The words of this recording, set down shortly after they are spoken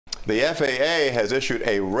The FAA has issued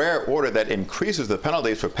a rare order that increases the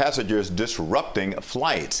penalties for passengers disrupting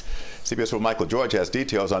flights. CBS 4's Michael George has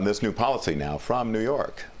details on this new policy now from New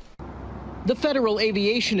York. The Federal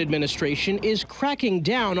Aviation Administration is cracking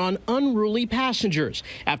down on unruly passengers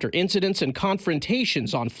after incidents and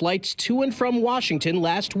confrontations on flights to and from Washington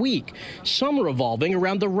last week, some revolving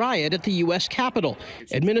around the riot at the U.S. Capitol.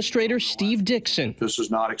 Administrator Steve Dixon. This is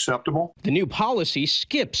not acceptable. The new policy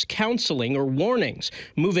skips counseling or warnings,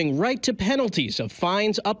 moving right to penalties of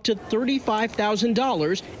fines up to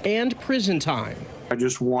 $35,000 and prison time. I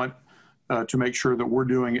just want to make sure that we're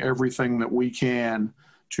doing everything that we can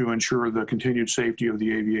to ensure the continued safety of the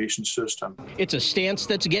aviation system. It's a stance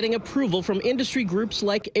that's getting approval from industry groups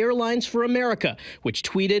like Airlines for America, which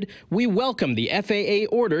tweeted, "We welcome the FAA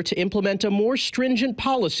order to implement a more stringent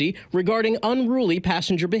policy regarding unruly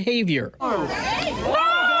passenger behavior."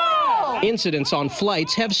 Incidents on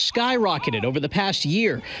flights have skyrocketed over the past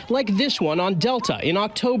year, like this one on Delta in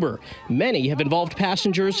October. Many have involved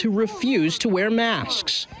passengers who refuse to wear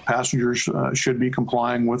masks. Passengers should be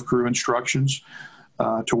complying with crew instructions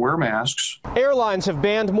to wear masks. Airlines have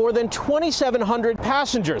banned more than 2,700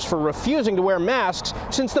 passengers for refusing to wear masks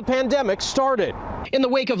since the pandemic started. In the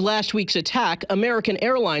wake of last week's attack, American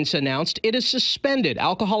Airlines announced it has suspended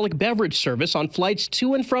alcoholic beverage service on flights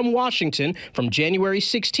to and from Washington from January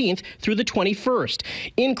 16th through the 21st,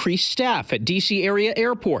 increased staff at D.C. area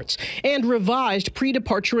airports, and revised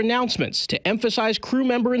pre-departure announcements to emphasize crew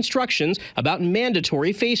member instructions about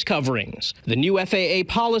mandatory face coverings. The new FAA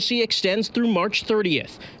policy extends through March 30th.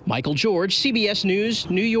 Michael George, CBS News,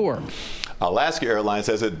 New York. Alaska Airlines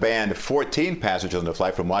says it banned 14 passengers on the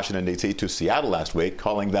flight from Washington, D.C. to Seattle last week,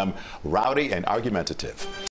 calling them rowdy and argumentative.